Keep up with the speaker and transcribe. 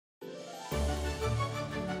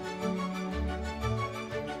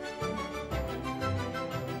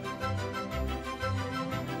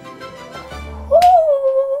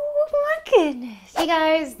Hey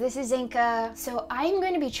guys, this is Inka. So I'm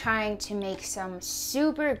going to be trying to make some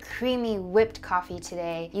super creamy whipped coffee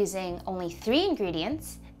today using only 3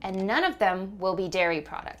 ingredients, and none of them will be dairy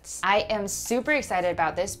products. I am super excited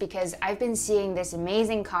about this because I've been seeing this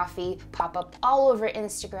amazing coffee pop up all over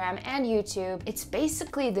Instagram and YouTube. It's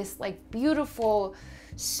basically this like beautiful,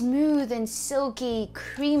 smooth and silky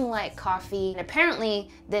cream-like coffee. And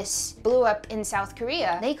apparently this blew up in South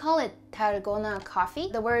Korea. They call it Dalgona coffee.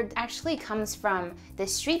 The word actually comes from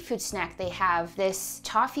this street food snack they have, this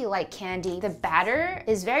toffee-like candy. The batter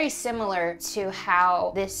is very similar to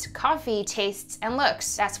how this coffee tastes and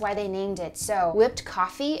looks. That's why they named it. So whipped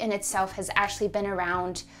coffee in itself has actually been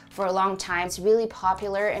around for a long time. It's really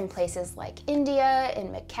popular in places like India, in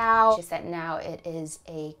Macau, just that now it is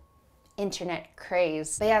a internet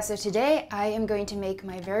craze. But yeah, so today I am going to make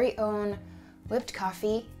my very own whipped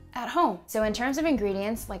coffee at home. So in terms of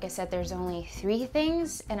ingredients, like I said, there's only 3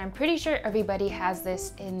 things, and I'm pretty sure everybody has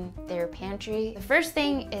this in their pantry. The first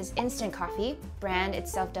thing is instant coffee. Brand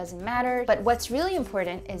itself doesn't matter, but what's really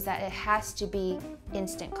important is that it has to be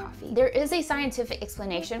instant coffee. There is a scientific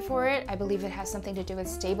explanation for it. I believe it has something to do with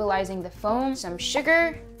stabilizing the foam, some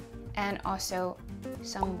sugar, and also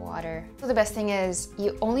some water. So the best thing is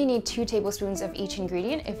you only need 2 tablespoons of each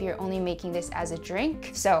ingredient if you're only making this as a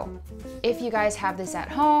drink. So if you guys have this at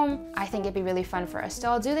home, I think it'd be really fun for us to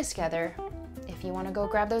all do this together if you want to go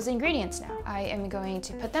grab those ingredients now. I am going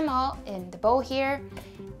to put them all in the bowl here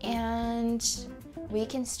and we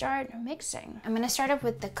can start mixing. I'm gonna start up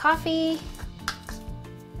with the coffee,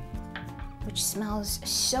 which smells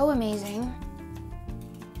so amazing.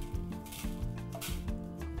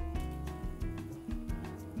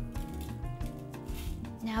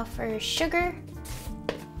 Now for sugar.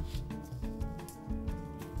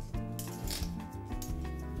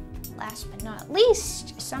 Last but not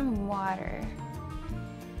least, some water.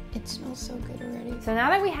 It smells so good already. So now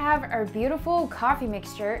that we have our beautiful coffee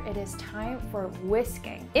mixture, it is time for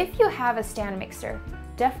whisking. If you have a stand mixer,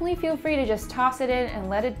 definitely feel free to just toss it in and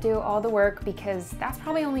let it do all the work, because that's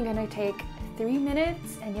probably only gonna take 3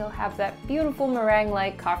 minutes and you'll have that beautiful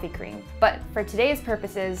meringue-like coffee cream. But for today's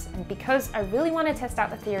purposes, and because I really want to test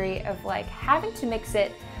out the theory of like having to mix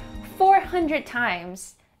it 400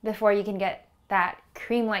 times before you can get that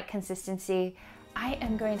cream-like consistency, I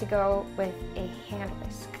am going to go with a hand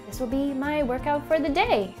whisk. This will be my workout for the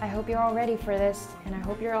day. I hope you're all ready for this, and I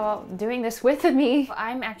hope you're all doing this with me.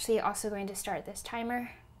 I'm actually also going to start this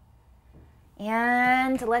timer,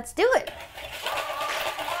 and let's do it.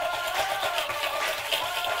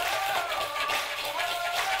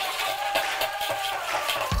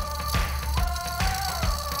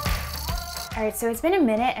 All right, so it's been a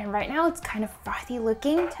minute and right now it's kind of frothy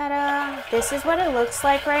looking. Ta-da! This is what it looks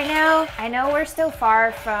like right now. I know we're still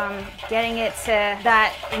far from getting it to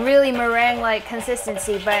that really meringue-like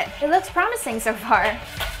consistency, but it looks promising so far. I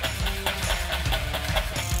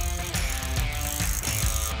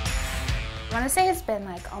want to say it's been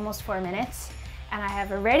like almost 4 minutes and I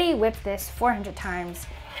have already whipped this 400 times,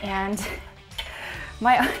 and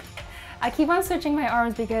I keep on switching my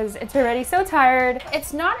arms because it's already so tired.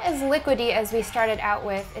 It's not as liquidy as we started out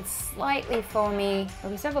with. It's slightly foamy,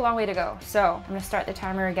 but we still have a long way to go. So I'm gonna start the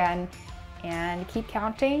timer again and keep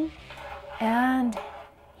counting. And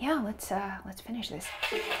yeah, let's finish this.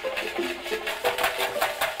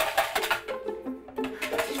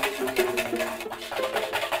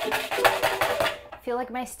 I feel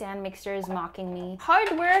like my stand mixer is mocking me.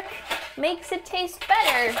 Hard work makes it taste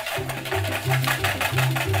better.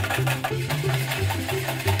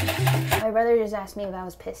 My brother just asked me if I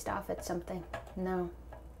was pissed off at something. No,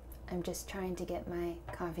 I'm just trying to get my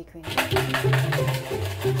coffee cream.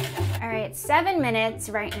 All right, 7 minutes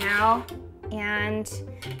right now, and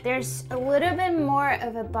there's a little bit more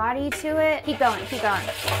of a body to it. Keep going, keep going.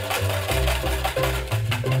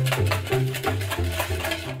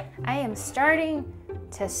 I am starting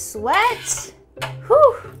to sweat.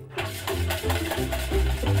 Whew.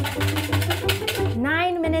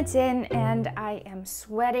 9 minutes in and I am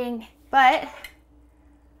sweating, but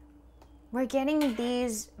we're getting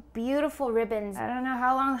these beautiful ribbons. I don't know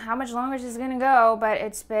how much longer this is gonna go, but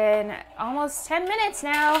it's been almost 10 minutes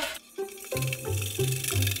now.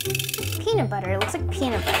 Peanut butter, it looks like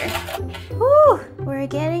peanut butter. Whew, we're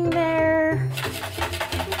getting there.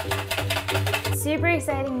 Super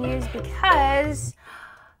exciting news because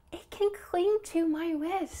it can cling to my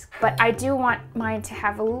whisk. But I do want mine to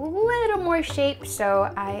have a little more shape,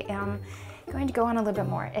 so I am going to go on a little bit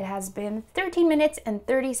more. It has been 13 minutes and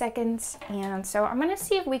 30 seconds, and so I'm gonna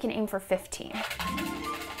see if we can aim for 15.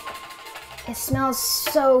 It smells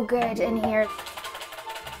so good in here.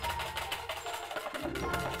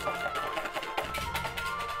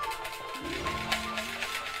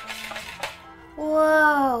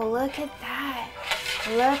 Whoa, look at that.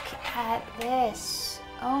 Look at this.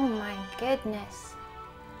 Oh my goodness.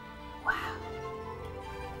 Wow.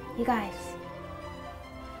 You guys,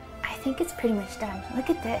 I think it's pretty much done. Look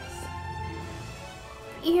at this.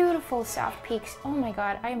 Beautiful soft peaks. Oh my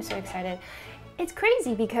God, I am so excited. It's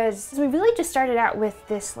crazy because we really just started out with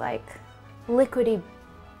this like liquidy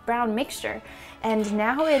brown mixture, and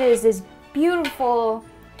now it is this beautiful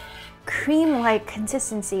cream-like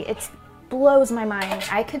consistency. It blows my mind.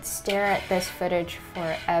 I could stare at this footage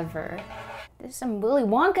forever. This is some Willy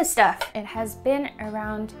Wonka stuff. It has been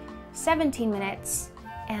around 17 minutes,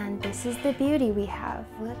 and this is the beauty we have.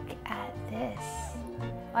 Look at this.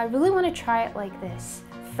 I really want to try it like this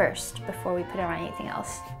first before we put it on anything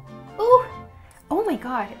else. Ooh! Oh my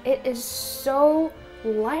God, it is so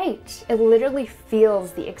light. It literally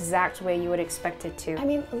feels the exact way you would expect it to. I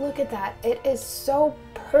mean, look at that. It is so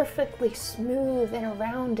perfectly smooth and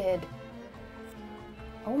rounded.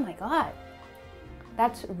 Oh my God.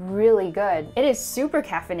 That's really good. It is super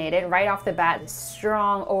caffeinated right off the bat,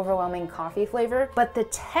 strong, overwhelming coffee flavor, but the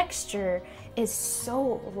texture is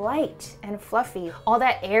so light and fluffy. All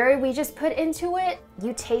that air we just put into it,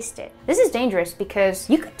 you taste it. This is dangerous because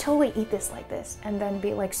you could totally eat this like this and then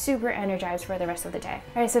be like super energized for the rest of the day.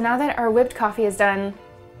 All right, so now that our whipped coffee is done,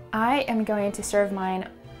 I am going to serve mine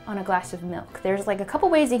on a glass of milk. There's like a couple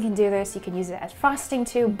ways you can do this. You can use it as frosting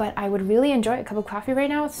too, but I would really enjoy a cup of coffee right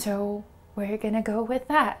now, so we're gonna go with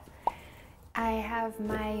that. I have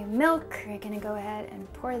my milk. We're gonna go ahead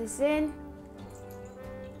and pour this in.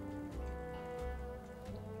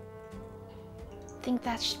 I think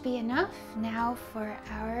that should be enough. Now for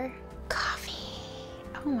our coffee.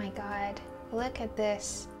 Oh my God, look at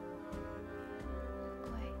this.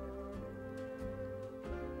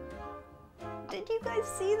 Did you guys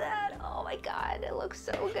see that? Oh my God, it looks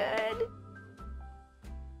so good.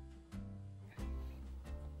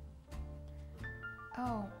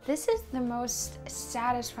 Oh, this is the most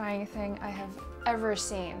satisfying thing I have ever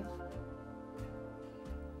seen.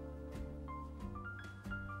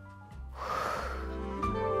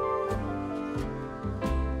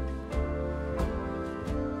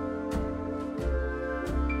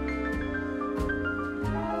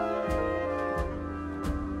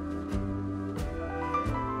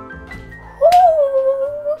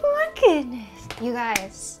 Goodness. You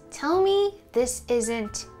guys, tell me this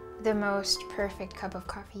isn't the most perfect cup of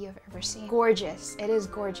coffee you've ever seen. Gorgeous. It is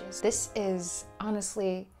gorgeous. This is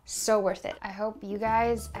honestly so worth it. I hope you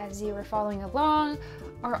guys, as you were following along,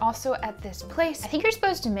 are also at this place. I think you're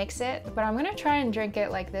supposed to mix it, but I'm gonna try and drink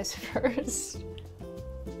it like this first.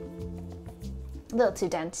 A little too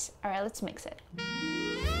dense. All right, let's mix it.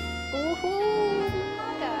 Ooh.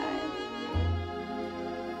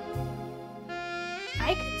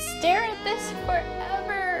 I could stare at this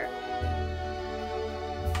forever.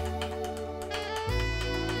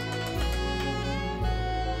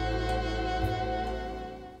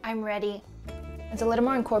 I'm ready. It's a little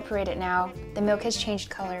more incorporated now. The milk has changed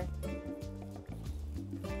color.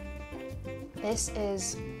 This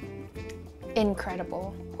is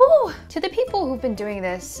incredible. Woo! To the people who've been doing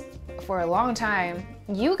this for a long time,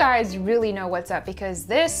 you guys really know what's up, because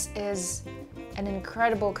this is an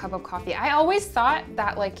incredible cup of coffee. I always thought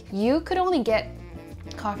that like you could only get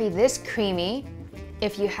coffee this creamy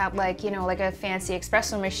if you had like, you know, like a fancy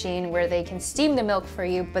espresso machine where they can steam the milk for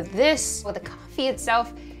you, but this, well, the coffee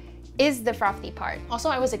itself is the frothy part. Also,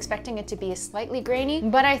 I was expecting it to be slightly grainy,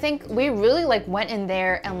 but I think we really like went in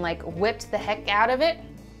there and like whipped the heck out of it.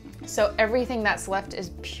 So everything that's left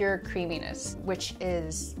is pure creaminess, which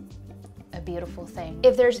is a beautiful thing.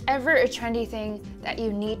 If there's ever a trendy thing that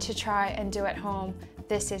you need to try and do at home,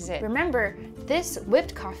 this is it. Remember, this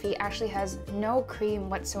whipped coffee actually has no cream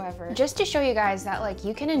whatsoever. Just to show you guys that like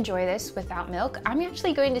you can enjoy this without milk, I'm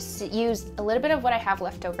actually going to use a little bit of what I have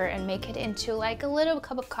left over and make it into like a little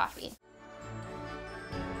cup of coffee.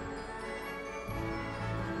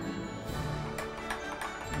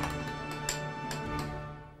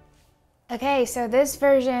 Okay, so this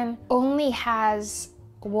version only has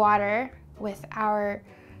water with our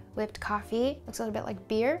whipped coffee. Looks a little bit like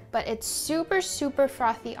beer, but it's super, super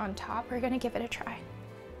frothy on top. We're gonna give it a try.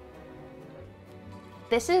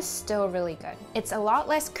 This is still really good. It's a lot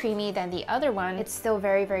less creamy than the other one. It's still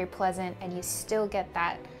very, very pleasant, and you still get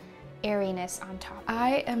that airiness on top.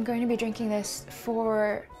 I am going to be drinking this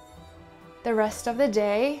for the rest of the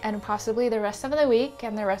day and possibly the rest of the week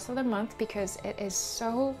and the rest of the month because it is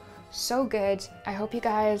so, so good. I hope you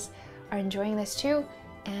guys are enjoying this too.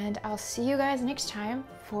 And I'll see you guys next time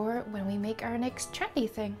for when we make our next trendy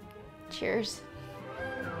thing. Cheers.